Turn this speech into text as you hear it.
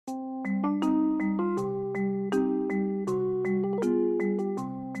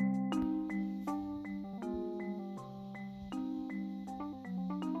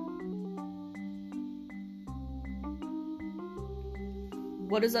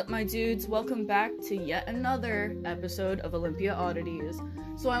What is up, my dudes? Welcome back to yet another episode of Olympia Oddities.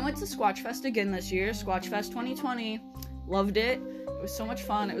 So I went to Squatch Fest again this year, Squatch Fest 2020. Loved it. It was so much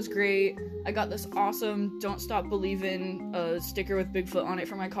fun. It was great. I got this awesome Don't Stop Believin' sticker with Bigfoot on it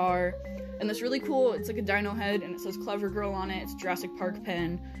for my car. And this really cool, it's like a dino head, and it says Clever Girl on it. It's a Jurassic Park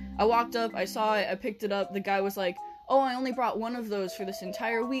pen. I walked up, I saw it, I picked it up. The guy was like, "Oh, I only brought one of those for this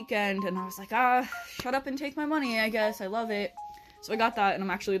entire weekend." And I was like, shut up and take my money, I guess. I love it. So I got that, and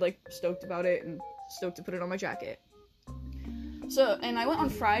I'm actually, stoked about it, and stoked to put it on my jacket. So, and I went on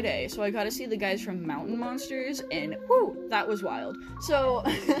Friday, so I got to see the guys from Mountain Monsters, and whoo, that was wild. So,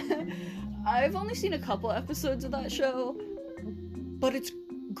 I've only seen a couple episodes of that show, but it's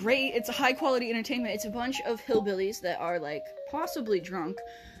great. It's a high-quality entertainment. It's a bunch of hillbillies that are, possibly drunk,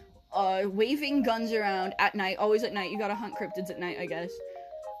 waving guns around at night, always at night. You gotta hunt cryptids at night, I guess.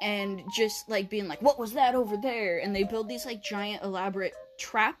 And just, being like, "What was that over there?" And they build these, giant, elaborate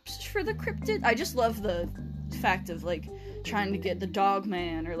traps for the cryptid. I just love the fact of, trying to get the dog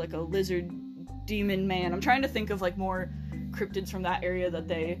man or, a lizard demon man. I'm trying to think of, more cryptids from that area that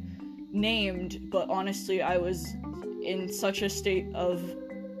they named, but honestly, I was in such a state of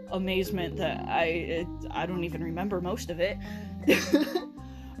amazement that I don't even remember most of it.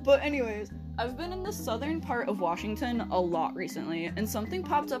 But anyways, I've been in the southern part of Washington a lot recently, and something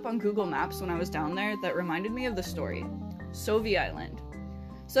popped up on Google Maps when I was down there that reminded me of the story. Sauvie Island.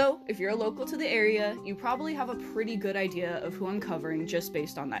 So, if you're a local to the area, you probably have a pretty good idea of who I'm covering just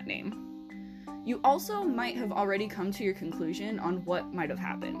based on that name. You also might have already come to your conclusion on what might have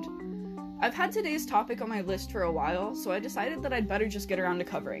happened. I've had today's topic on my list for a while, so I decided that I'd better just get around to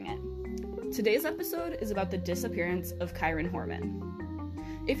covering it. Today's episode is about the disappearance of Kyron Horman.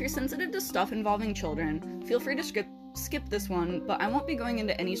 If you're sensitive to stuff involving children, feel free to skip this one, but I won't be going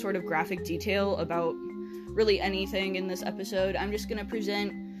into any sort of graphic detail about really anything in this episode. I'm just gonna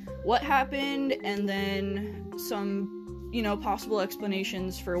present what happened and then some, possible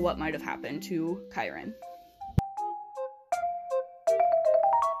explanations for what might have happened to Kyron.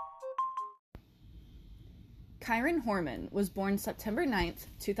 Kyron Horman was born September 9th,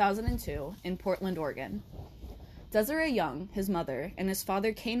 2002, in Portland, Oregon. Desiree Young, his mother, and his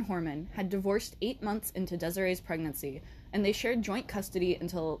father, Kane Horman, had divorced 8 months into Desiree's pregnancy, and they shared joint custody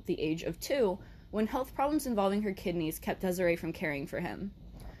until the age of 2, when health problems involving her kidneys kept Desiree from caring for him.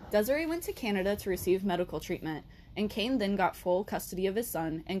 Desiree went to Canada to receive medical treatment, and Kane then got full custody of his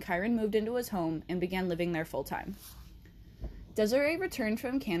son, and Kyron moved into his home and began living there full-time. Desiree returned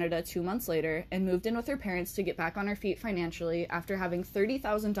from Canada 2 months later and moved in with her parents to get back on her feet financially after having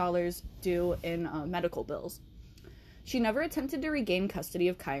 $30,000 due in medical bills. She never attempted to regain custody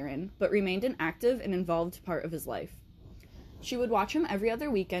of Kyron, but remained an active and involved part of his life. She would watch him every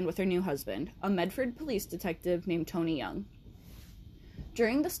other weekend with her new husband, a Medford police detective named Tony Young.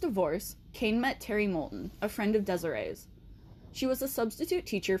 During this divorce, Kane met Terry Moulton, a friend of Desiree's. She was a substitute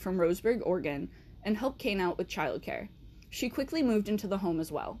teacher from Roseburg, Oregon, and helped Kane out with childcare. She quickly moved into the home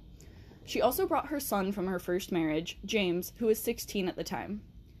as well. She also brought her son from her first marriage, James, who was 16 at the time.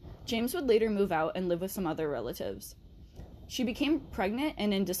 James would later move out and live with some other relatives. She became pregnant,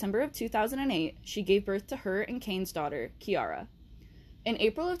 and in December of 2008, she gave birth to her and Kane's daughter, Kiara. In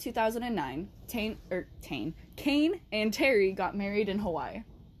April of 2009, Kane and Terry got married in Hawaii.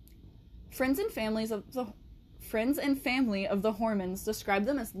 Friends and family of the Hormans described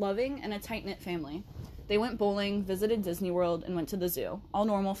them as loving and a tight-knit family. They went bowling, visited Disney World, and went to the zoo. All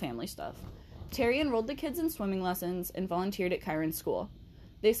normal family stuff. Terry enrolled the kids in swimming lessons and volunteered at Kyron's school.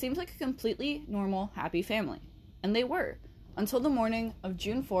 They seemed like a completely normal, happy family. And they were, until the morning of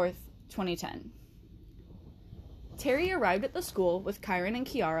June 4th, 2010. Terry arrived at the school with Kyron and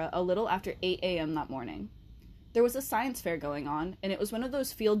Kiara a little after 8 a.m. that morning. There was a science fair going on, and it was one of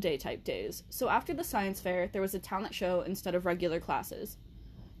those field day type days, so after the science fair, there was a talent show instead of regular classes.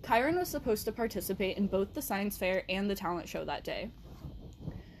 Kyron was supposed to participate in both the science fair and the talent show that day.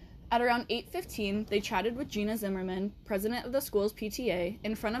 At around 8:15, they chatted with Gina Zimmerman, president of the school's PTA,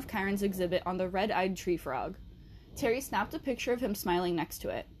 in front of Kyron's exhibit on the red-eyed tree frog. Terry snapped a picture of him smiling next to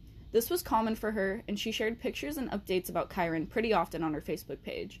it. This was common for her, and she shared pictures and updates about Kyron pretty often on her Facebook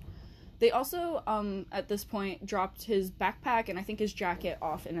page. They also, at this point, dropped his backpack and I think his jacket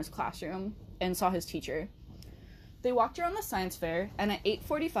off in his classroom and saw his teacher. They walked around the science fair, and at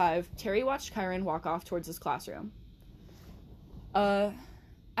 8:45, Terry watched Kyron walk off towards his classroom. At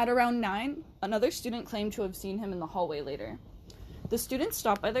around 9, another student claimed to have seen him in the hallway later. The students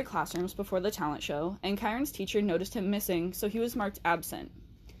stopped by their classrooms before the talent show, and Kyron's teacher noticed him missing, so he was marked absent.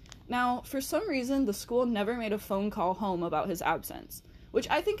 Now, for some reason, the school never made a phone call home about his absence, which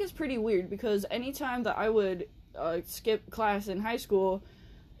I think is pretty weird, because anytime that I would skip class in high school,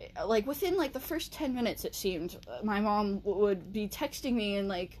 like, within, like, the first 10 minutes, it seemed, my mom would be texting me and,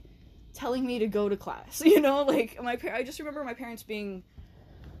 like, telling me to go to class, you know? Like, I just remember my parents being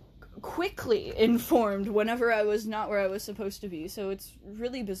quickly informed whenever I was not where I was supposed to be, so it's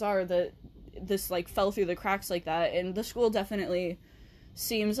really bizarre that this, like, fell through the cracks like that, and the school definitely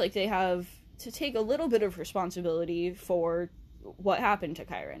seems like they have to take a little bit of responsibility for what happened to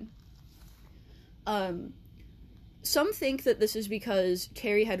Kyron. Some think that this is because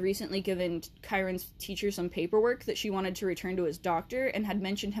Terry had recently given Kyron's teacher some paperwork that she wanted to return to his doctor and had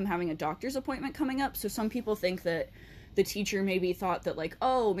mentioned him having a doctor's appointment coming up, so some people think that the teacher maybe thought that, like,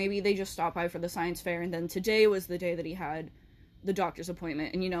 oh, maybe they just stopped by for the science fair, and then today was the day that he had the doctor's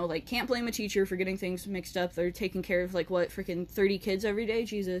appointment, and, you know, like, can't blame a teacher for getting things mixed up. They're taking care of, like, what, freaking 30 kids every day?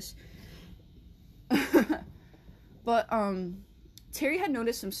 Jesus. But, Terry had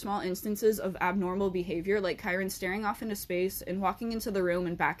noticed some small instances of abnormal behavior, like Kyron staring off into space and walking into the room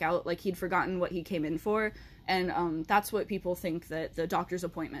and back out like he'd forgotten what he came in for, and that's what people think that the doctor's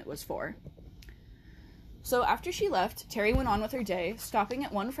appointment was for. So after she left, Terry went on with her day, stopping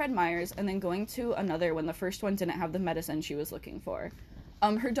at one Fred Meyer's and then going to another when the first one didn't have the medicine she was looking for.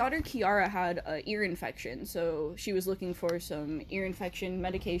 Her daughter Kiara had an ear infection, so she was looking for some ear infection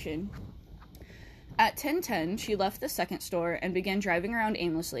medication. At 10:10, she left the second store and began driving around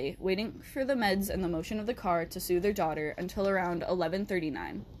aimlessly, waiting for the meds and the motion of the car to soothe her daughter until around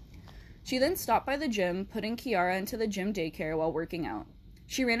 11:39. She then stopped by the gym, putting Kiara into the gym daycare while working out.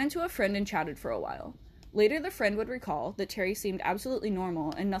 She ran into a friend and chatted for a while. Later, the friend would recall that Terry seemed absolutely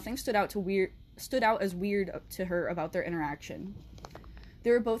normal and nothing stood out as weird to her about their interaction.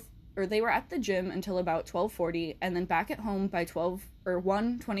 They were at the gym until about 12:40 and then back at home by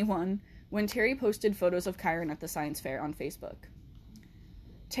 1:21 when Terry posted photos of Kyron at the science fair on Facebook.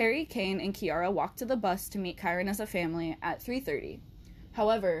 Terry, Kane, and Kiara walked to the bus to meet Kyron as a family at 3:30.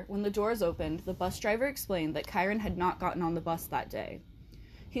 However, when the doors opened, the bus driver explained that Kyron had not gotten on the bus that day.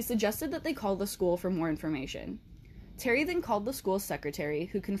 He suggested that they call the school for more information. Terry then called the school's secretary,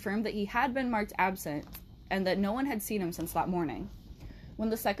 who confirmed that he had been marked absent and that no one had seen him since that morning. When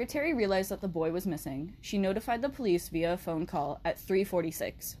the secretary realized that the boy was missing, she notified the police via a phone call at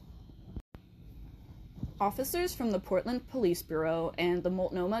 3:46. Officers from the Portland Police Bureau and the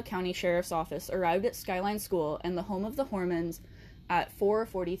Multnomah County Sheriff's Office arrived at Skyline School and the home of the Hormans at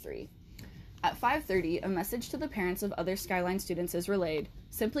 4:43. At 5:30, a message to the parents of other Skyline students is relayed,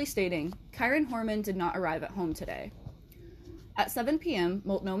 simply stating, Kyron Horman did not arrive at home today. At 7 p.m.,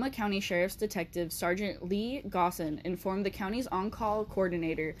 Multnomah County Sheriff's Detective Sergeant Lee Gosson informed the county's on-call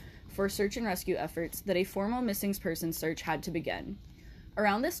coordinator for search and rescue efforts that a formal missing persons search had to begin.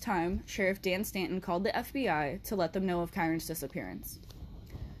 Around this time, Sheriff Dan Stanton called the FBI to let them know of Kyron's disappearance.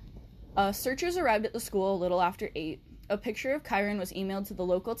 Searchers arrived at the school a little after 8. A picture of Kyron was emailed to the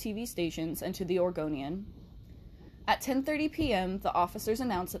local TV stations and to the Oregonian. At 10:30 p.m., the officers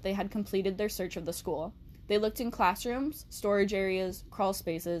announced that they had completed their search of the school. They looked in classrooms, storage areas, crawl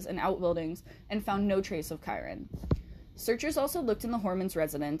spaces, and outbuildings and found no trace of Kyron. Searchers also looked in the Hormans'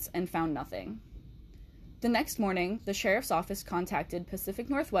 residence and found nothing. The next morning, the sheriff's office contacted Pacific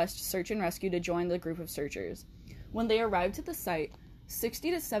Northwest Search and Rescue to join the group of searchers. When they arrived at the site,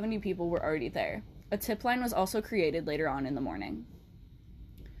 60 to 70 people were already there. A tip line was also created later on in the morning.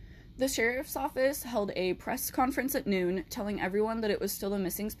 The sheriff's office held a press conference at noon, telling everyone that it was still a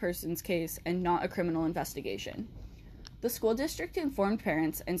missing persons case and not a criminal investigation. The school district informed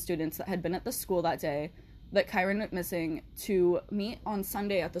parents and students that had been at the school that day that Kyron went missing to meet on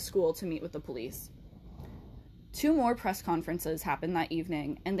Sunday at the school to meet with the police. 2 more press conferences happened that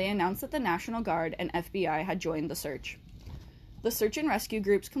evening, and they announced that the National Guard and FBI had joined the search. The search and rescue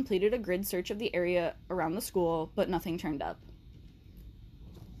groups completed a grid search of the area around the school, but nothing turned up.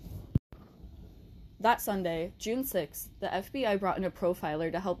 That Sunday, June 6th, the FBI brought in a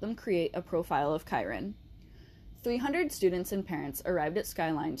profiler to help them create a profile of Kyron. 300 students and parents arrived at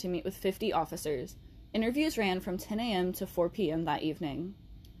Skyline to meet with 50 officers. Interviews ran from 10 a.m. to 4 p.m. that evening.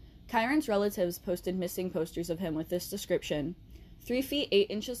 Kyron's relatives posted missing posters of him with this description: 3 feet 8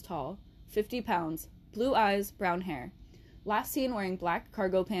 inches tall, 50 pounds, blue eyes, brown hair. Last seen wearing black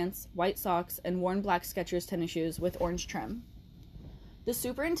cargo pants, white socks, and worn black Skechers tennis shoes with orange trim. The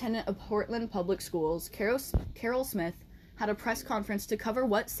superintendent of Portland Public Schools, Carol Smith, had a press conference to cover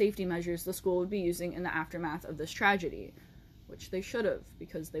what safety measures the school would be using in the aftermath of this tragedy, which they should have,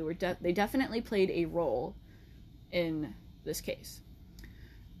 because they definitely played a role in this case.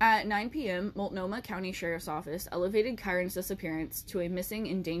 At 9 p.m., Multnomah County Sheriff's Office elevated Kyron's disappearance to a missing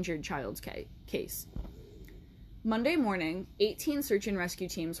endangered child's case. Monday morning, 18 search and rescue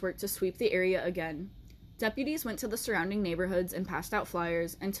teams worked to sweep the area again. Deputies went to the surrounding neighborhoods and passed out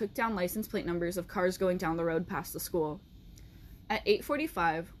flyers and took down license plate numbers of cars going down the road past the school. At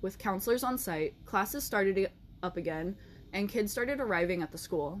 8:45, with counselors on site, classes started up again, and kids started arriving at the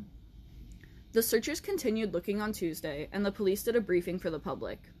school. The searchers continued looking on Tuesday, and the police did a briefing for the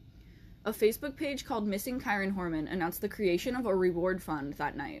public. A Facebook page called Missing Kyron Horman announced the creation of a reward fund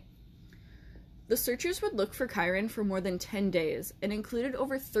that night. The searchers would look for Kyron for more than 10 days and included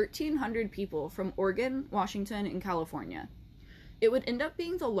over 1,300 people from Oregon, Washington, and California. It would end up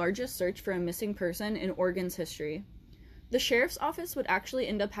being the largest search for a missing person in Oregon's history. The sheriff's office would actually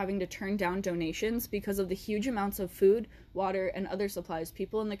end up having to turn down donations because of the huge amounts of food, water, and other supplies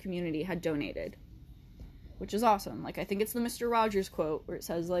people in the community had donated. Which is awesome. Like, I think it's the Mr. Rogers quote where it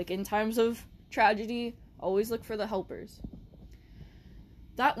says, like, in times of tragedy, always look for the helpers.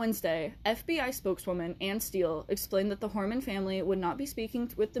 That Wednesday, FBI spokeswoman Ann Steele explained that the Horman family would not be speaking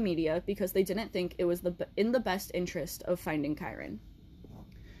with the media because they didn't think it was in the best interest of finding Kyron.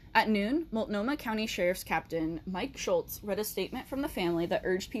 At noon, Multnomah County Sheriff's Captain Mike Schultz read a statement from the family that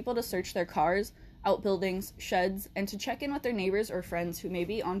urged people to search their cars, outbuildings, sheds, and to check in with their neighbors or friends who may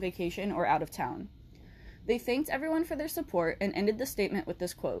be on vacation or out of town. They thanked everyone for their support and ended the statement with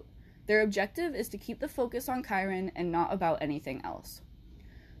this quote, "Their objective is to keep the focus on Kyron and not about anything else."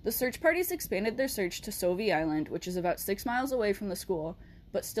 The search parties expanded their search to Sauvie Island, which is about 6 miles away from the school,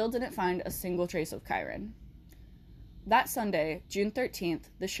 but still didn't find a single trace of Kyron. That Sunday, June 13th,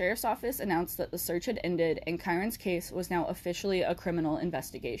 the sheriff's office announced that the search had ended and Kyron's case was now officially a criminal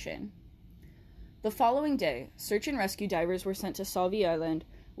investigation. The following day, search and rescue divers were sent to Sauvie Island,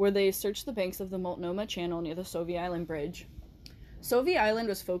 where they searched the banks of the Multnomah Channel near the Sauvie Island Bridge. Sauvie Island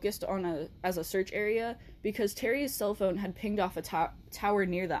was focused on as a search area because Terry's cell phone had pinged off a tower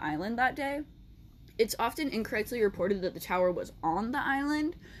near the island that day. It's often incorrectly reported that the tower was on the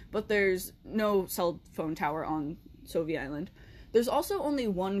island, but there's no cell phone tower on Sauvie Island. There's also only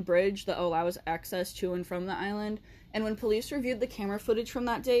one bridge that allows access to and from the island, and when police reviewed the camera footage from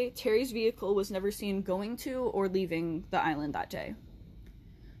that day, Terry's vehicle was never seen going to or leaving the island that day.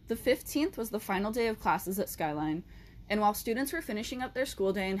 The 15th was the final day of classes at Skyline, and while students were finishing up their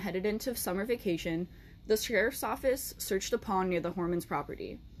school day and headed into summer vacation, the sheriff's office searched a pond near the Hormans'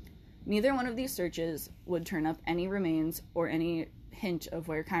 property. Neither one of these searches would turn up any remains or any hint of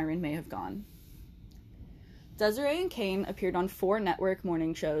where Kyron may have gone. Desiree and Kane appeared on 4 network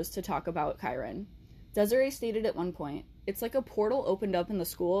morning shows to talk about Kyron. Desiree stated at one point, "It's like a portal opened up in the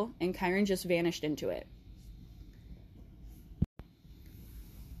school, and Kyron just vanished into it."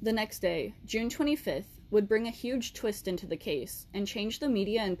 The next day, June 25th, would bring a huge twist into the case and change the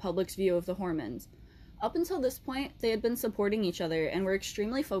media and public's view of the Hormans. Up until this point, they had been supporting each other and were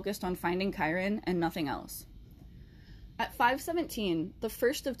extremely focused on finding Kyron and nothing else. At 5:17, the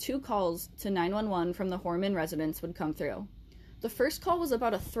first of 2 calls to 911 from the Horman residence would come through. The first call was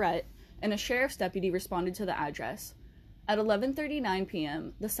about a threat, and a sheriff's deputy responded to the address. At 11:39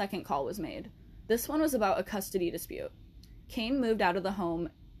 p.m., the second call was made. This one was about a custody dispute. Kane moved out of the home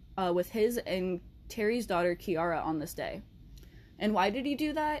with his and Terry's daughter Kiara on this day. And why did he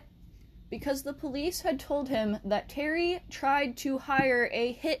do that? Because the police had told him that Terry tried to hire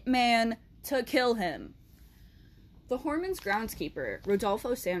a hitman to kill him. The Hormans' groundskeeper,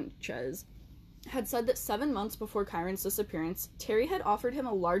 Rodolfo Sanchez, had said that 7 months before Kyron's disappearance, Terry had offered him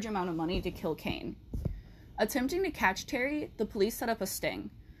a large amount of money to kill Kane. Attempting to catch Terry, the police set up a sting.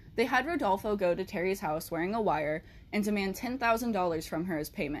 They had Rodolfo go to Terry's house wearing a wire and demand $10,000 from her as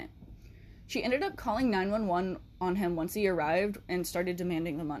payment. She ended up calling 911 on him once he arrived and started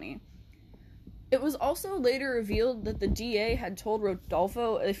demanding the money. It was also later revealed that the DA had told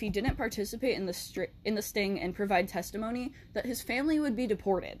Rodolfo if he didn't participate in the sting and provide testimony, that his family would be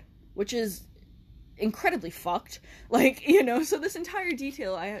deported, which is incredibly fucked. Like, so this entire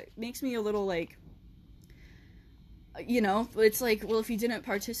detail makes me a little like, it's like, well, if he didn't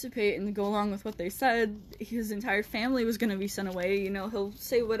participate and go along with what they said, his entire family was going to be sent away. He'll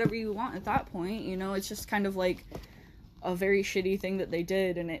say whatever you want at that point. It's just kind of like a very shitty thing that they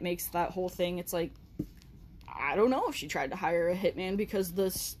did, and it makes that whole thing, it's like, I don't know if she tried to hire a hitman because the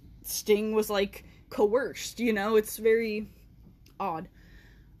sting was, like, coerced, It's very odd.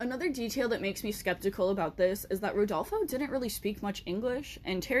 Another detail that makes me skeptical about this is that Rodolfo didn't really speak much English,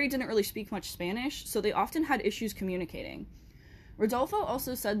 and Terry didn't really speak much Spanish, so they often had issues communicating. Rodolfo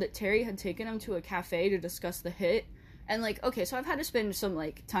also said that Terry had taken him to a cafe to discuss the hit, and, like, okay, so I've had to spend some,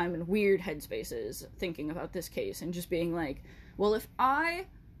 like, time in weird headspaces thinking about this case, and just being like, well, if I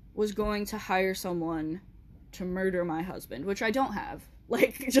was going to hire someone to murder my husband, which I don't have,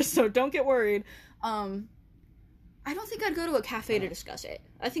 like, just so don't get worried, I don't think I'd go to a cafe to discuss it.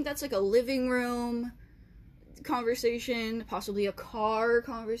 I think that's, like, a living room, conversation, possibly a car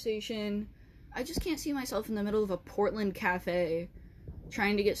conversation. I just can't see myself in the middle of a Portland cafe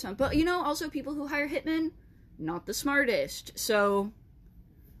trying to get some. But, you know, also people who hire hitmen, not the smartest. So,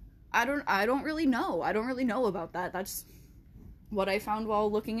 I don't really know. I don't really know about that. That's what I found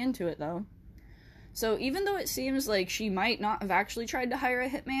while looking into it, though. So, even though it seems like she might not have actually tried to hire a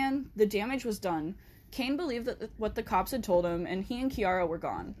hitman, the damage was done. Kane believed that what the cops had told him, and he and Kiara were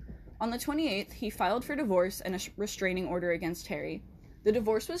gone. On the 28th, he filed for divorce and a restraining order against Terry. The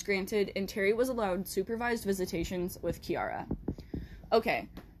divorce was granted, and Terry was allowed supervised visitations with Kiara. Okay,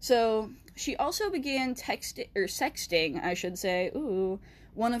 so she also began sexting, I should say,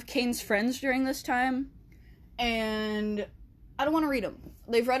 one of Kane's friends during this time, and I don't want to read them.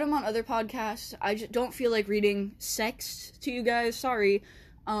 They've read them on other podcasts. I just don't feel like reading sex to you guys, sorry.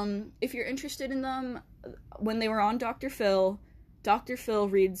 If you're interested in them, when they were on Dr. Phil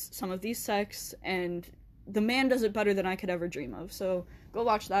reads some of these sex, and the man does it better than I could ever dream of, so go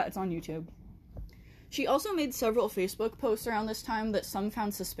watch that, it's on YouTube. She also made several Facebook posts around this time that some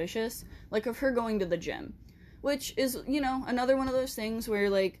found suspicious, like of her going to the gym, which is, you know, another one of those things where,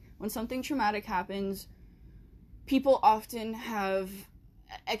 like, when something traumatic happens, people often have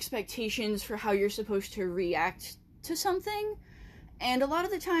expectations for how you're supposed to react to something, and a lot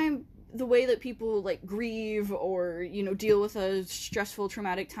of the time, the way that people, like, grieve or, you know, deal with a stressful,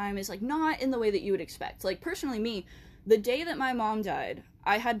 traumatic time is, like, not in the way that you would expect. Like, personally, me, the day that my mom died,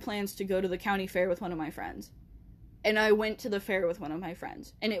 I had plans to go to the county fair with one of my friends. And I went to the fair with one of my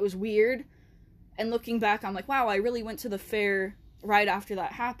friends. And it was weird. And looking back, I'm like, wow, I really went to the fair right after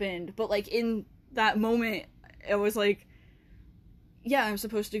that happened. But, like, in that moment, it was like, yeah, I'm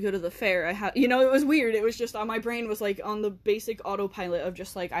supposed to go to the fair. You know, it was weird. It was just, my brain was, like, on the basic autopilot of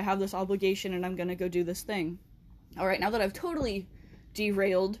just, like, I have this obligation and I'm gonna go do this thing. Alright, now that I've totally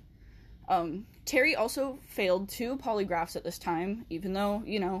derailed, Terry also failed 2 polygraphs at this time, even though,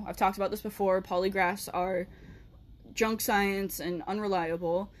 you know, I've talked about this before, polygraphs are junk science and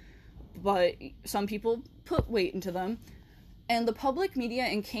unreliable, but some people put weight into them. And the public media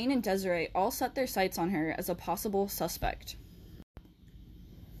and Kane and Desiree all set their sights on her as a possible suspect.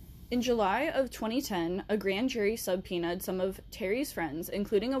 In July of 2010, a grand jury subpoenaed some of Terry's friends,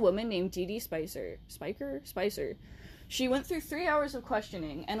 including a woman named Dee Dee Spicer. She went through 3 hours of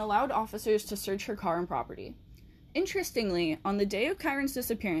questioning and allowed officers to search her car and property. Interestingly, on the day of Kyron's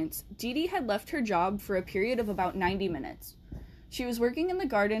disappearance, Dee Dee had left her job for a period of about 90 minutes. She was working in the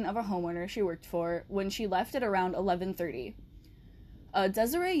garden of a homeowner she worked for when she left at around 11:30.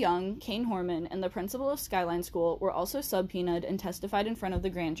 Desiree Young, Kane Horman, and the principal of Skyline School were also subpoenaed and testified in front of the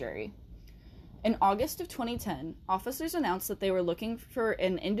grand jury. In August of 2010, officers announced that they were looking for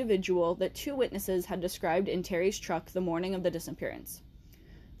an individual that 2 witnesses had described in Terry's truck the morning of the disappearance.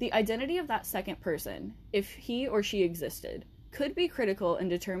 The identity of that second person, if he or she existed, could be critical in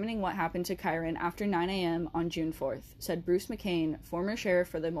determining what happened to Kyron after 9 a.m. on June 4th, said Bruce McCain, former sheriff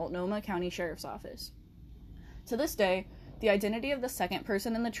for the Multnomah County Sheriff's Office. To this day, the identity of the second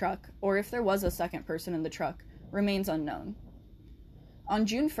person in the truck, or if there was a second person in the truck, remains unknown. On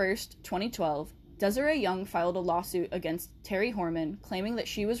June 1st, 2012, Desiree Young filed a lawsuit against Terry Horman, claiming that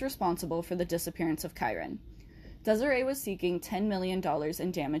she was responsible for the disappearance of Kyron. Desiree was seeking $10 million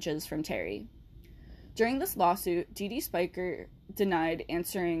in damages from Terry. During this lawsuit, Dee Dee Spicer denied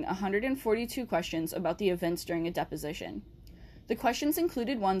answering 142 questions about the events during a deposition. The questions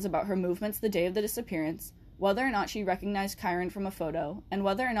included ones about her movements the day of the disappearance, whether or not she recognized Kyron from a photo, and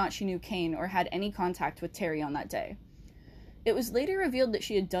whether or not she knew Kane or had any contact with Terry on that day. It was later revealed that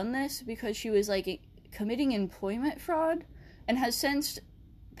she had done this because she was, like, committing employment fraud, and has since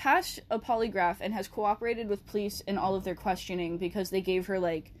passed a polygraph and has cooperated with police in all of their questioning because they gave her,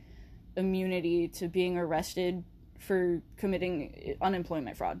 like, immunity to being arrested for committing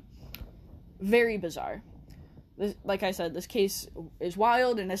unemployment fraud. Very bizarre. Like I said, this case is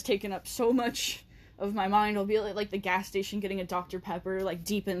wild and has taken up so much of my mind. I'll be at, like, the gas station getting a Dr. Pepper, like,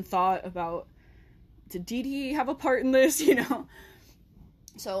 deep in thought about, did Dee Dee have a part in this, you know?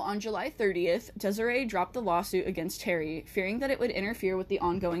 So, on July 30th, Desiree dropped the lawsuit against Terry, fearing that it would interfere with the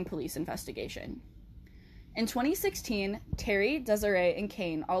ongoing police investigation. In 2016, Terry, Desiree, and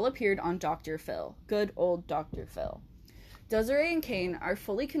Kane all appeared on Dr. Phil. Good old Dr. Phil. Desiree and Kane are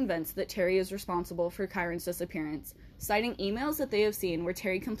fully convinced that Terry is responsible for Kyron's disappearance, citing emails that they have seen where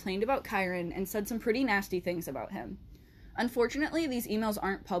Terry complained about Kyron and said some pretty nasty things about him. Unfortunately, these emails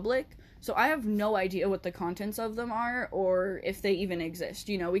aren't public, so I have no idea what the contents of them are, or if they even exist.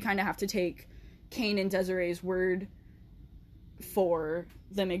 You know, we kind of have to take Kane and Desiree's word for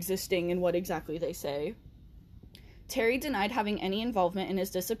them existing and what exactly they say. Terry denied having any involvement in his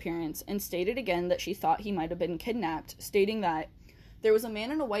disappearance and stated again that she thought he might have been kidnapped, stating that there was a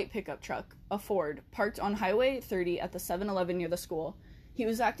man in a white pickup truck, a Ford, parked on Highway 30 at the 7-Eleven near the school. He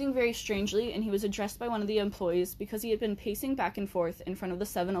was acting very strangely, and he was addressed by one of the employees because he had been pacing back and forth in front of the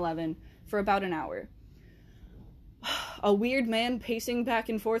 7-Eleven for about an hour. A weird man pacing back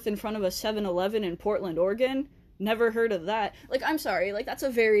and forth in front of a 7-Eleven in Portland, Oregon? Never heard of that. Like, I'm sorry, like, that's a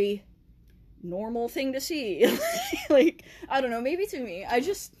very normal thing to see. Like, I don't know, maybe to me. I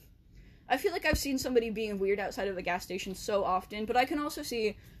feel like I've seen somebody being weird outside of a gas station so often, but I can also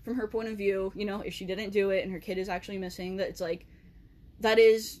see, from her point of view, you know, if she didn't do it and her kid is actually missing, that it's like, that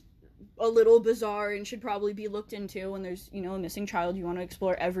is a little bizarre and should probably be looked into. When there's, you know, a missing child, you want to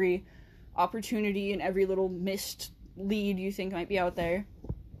explore every opportunity and every little missed lead you think might be out there.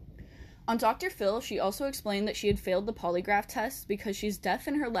 On Dr. Phil, she also explained that she had failed the polygraph test because she's deaf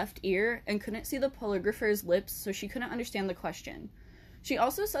in her left ear and couldn't see the polygrapher's lips, so she couldn't understand the question. She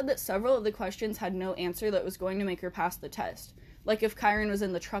also said that several of the questions had no answer that was going to make her pass the test, like if Kyron was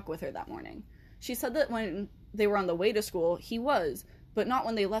in the truck with her that morning. She said that when they were on the way to school, he was, but not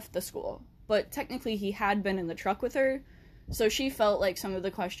when they left the school. But technically he had been in the truck with her, so she felt like some of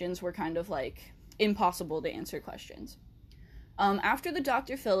the questions were kind of like impossible to answer questions. After the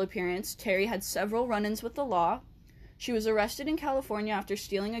Dr. Phil appearance, Terry had several run-ins with the law. She was arrested in California after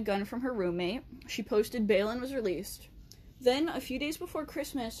stealing a gun from her roommate. She posted bail and was released. Then, a few days before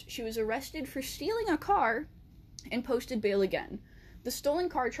Christmas, she was arrested for stealing a car and posted bail again. The stolen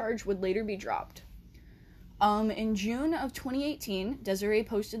car charge would later be dropped. In June of 2018, Desiree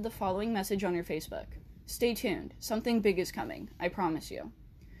posted the following message on her Facebook. "Stay tuned. Something big is coming. I promise you."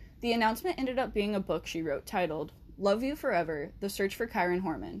 The announcement ended up being a book she wrote titled, "Love You Forever, The Search for Kyron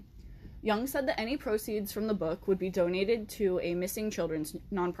Horman." Young said that any proceeds from the book would be donated to a missing children's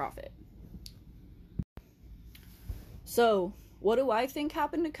nonprofit. So, what do I think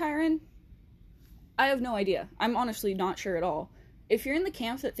happened to Kyron? I have no idea. I'm honestly not sure at all. If you're in the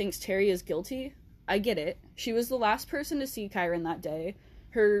camp that thinks Terry is guilty, I get it. She was the last person to see Kyron that day.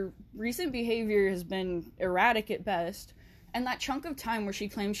 Her recent behavior has been erratic at best, and that chunk of time where she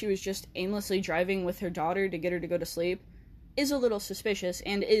claimed she was just aimlessly driving with her daughter to get her to go to sleep is a little suspicious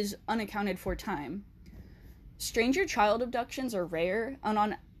and is unaccounted for time. Stranger child abductions are rare, and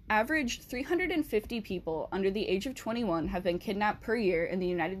on average, 350 people under the age of 21 have been kidnapped per year in the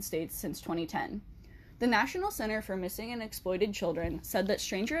United States since 2010. The National Center for Missing and Exploited Children said that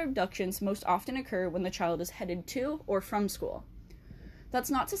stranger abductions most often occur when the child is headed to or from school.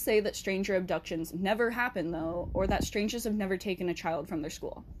 That's not to say that stranger abductions never happen, though, or that strangers have never taken a child from their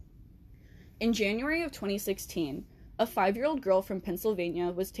school. In January of 2016, a 5-year-old girl from Pennsylvania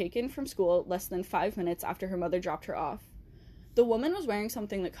was taken from school less than 5 minutes after her mother dropped her off. The woman was wearing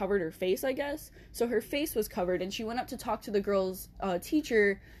something that covered her face, I guess, so her face was covered, and she went up to talk to the girl's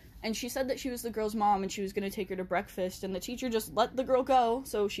teacher, and she said that she was the girl's mom and she was going to take her to breakfast, and the teacher just let the girl go,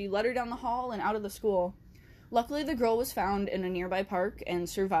 so she led her down the hall and out of the school. Luckily, the girl was found in a nearby park and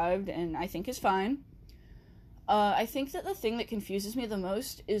survived, and I think is fine. I think that the thing that confuses me the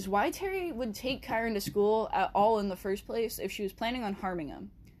most is why Terry would take Kyron to school at all in the first place if she was planning on harming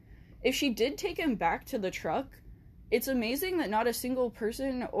him. If she did take him back to the truck, it's amazing that not a single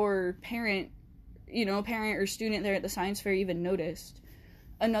person or parent or student there at the science fair even noticed.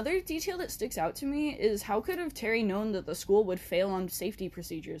 Another detail that sticks out to me is how could have Terry known that the school would fail on safety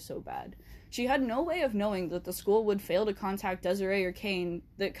procedures so bad? She had no way of knowing that the school would fail to contact Desiree or Kane,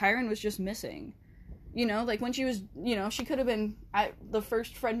 that Kyron was just missing. You know, like when she was, she could have been at the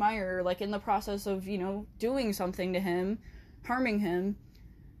first Fred Meyer, like in the process of, doing something to him, harming him,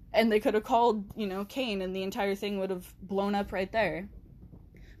 and they could have called, Kane, and the entire thing would have blown up right there.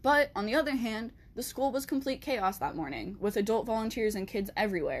 But, on the other hand, the school was complete chaos that morning, with adult volunteers and kids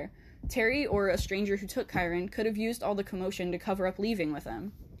everywhere. Terry, or a stranger who took Kyron, could have used all the commotion to cover up leaving with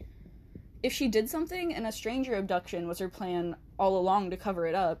him. If she did something and a stranger abduction was her plan all along to cover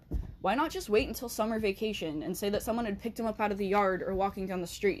it up, why not just wait until summer vacation and say that someone had picked him up out of the yard or walking down the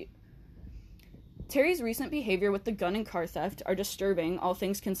street? Terry's recent behavior with the gun and car theft are disturbing, all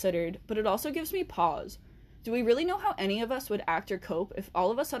things considered, but it also gives me pause. Do we really know how any of us would act or cope if all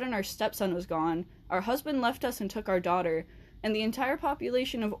of a sudden our stepson was gone, our husband left us and took our daughter, and the entire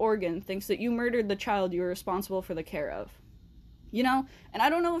population of Oregon thinks that you murdered the child you were responsible for the care of? And I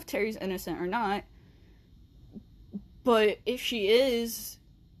don't know if Terry's innocent or not, but if she is,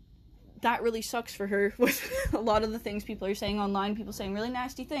 that really sucks for her with a lot of the things people are saying online, people saying really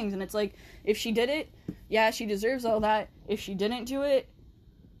nasty things, and it's like, if she did it, yeah, she deserves all that. If she didn't do it,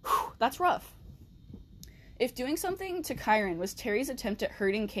 that's rough. If doing something to Kyron was Terry's attempt at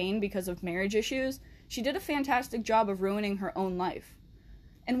hurting Kane because of marriage issues, She did a fantastic job of ruining her own life.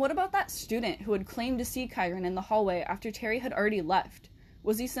 And what about that student who had claimed to see Kyron in the hallway after Terry had already left?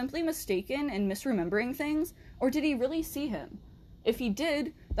 Was he simply mistaken and misremembering things, or did he really see him? If he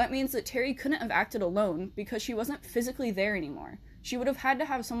did, that means that Terry couldn't have acted alone because she wasn't physically there anymore. She would have had to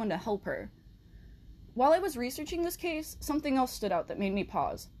have someone to help her. While I was researching this case, something else stood out that made me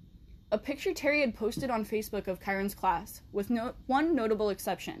pause. A picture Terry had posted on Facebook of Kyron's class, with one notable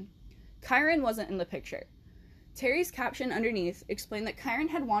exception. Kyron wasn't in the picture. Terry's caption underneath explained that Kyron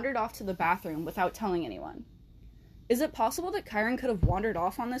had wandered off to the bathroom without telling anyone. Is it possible that Kyron could have wandered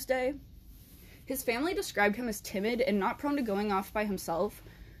off on this day? His family described him as timid and not prone to going off by himself,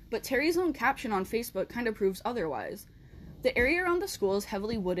 but Terry's own caption on Facebook kind of proves otherwise. The area around the school is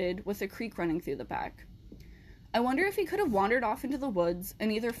heavily wooded, with a creek running through the back. I wonder if he could have wandered off into the woods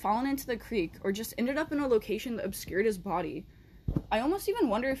and either fallen into the creek or just ended up in a location that obscured his body. I almost even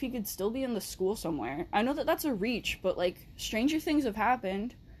wonder if he could still be in the school somewhere. I know that that's a reach, but, stranger things have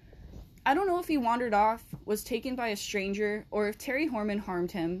happened. I don't know if he wandered off, was taken by a stranger, or if Terry Horman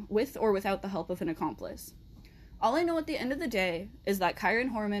harmed him, with or without the help of an accomplice. All I know at the end of the day is that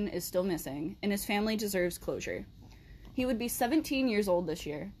Kyron Horman is still missing, and his family deserves closure. He would be 17 years old this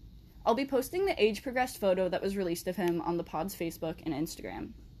year. I'll be posting the age-progressed photo that was released of him on the pod's Facebook and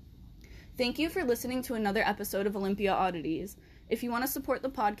Instagram. Thank you for listening to another episode of Olympia Oddities. If you want to support the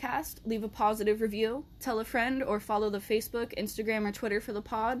podcast, leave a positive review, tell a friend, or follow the Facebook, Instagram, or Twitter for the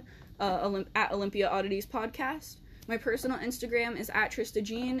pod, at Olympia Oddities Podcast. My personal Instagram is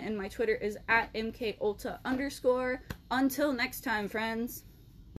 @TristaJean, and my Twitter is @MKUlta_. Until next time, friends.